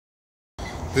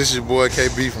This is your boy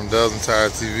KB from Dozen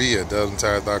Tires TV at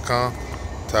dozentires.com.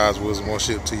 Tires, wheels, and more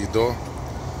shipped to your door.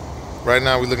 Right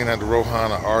now we're looking at the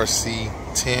Rohana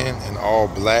RC10 in all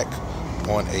black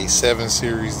on a 7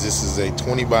 series. This is a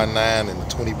 20x9 and a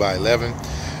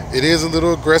 20x11. It is a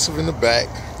little aggressive in the back.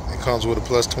 It comes with a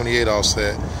plus 28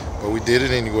 offset, but we did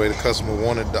it anyway. The customer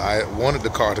wanted the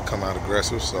car to come out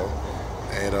aggressive, so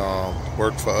it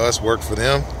worked for us, worked for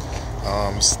them.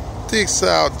 Sticks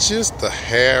out just a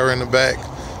hair in the back,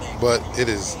 but it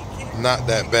is not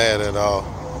that bad at all.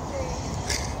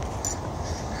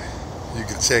 You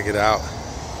can check it out.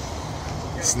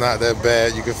 It's not that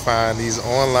bad. You can find these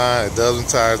online at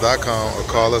dozentires.com or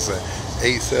call us at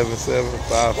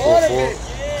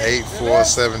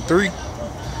 877-544-8473.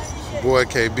 Boy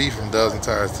KB from Dozen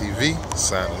Tires TV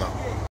signing off.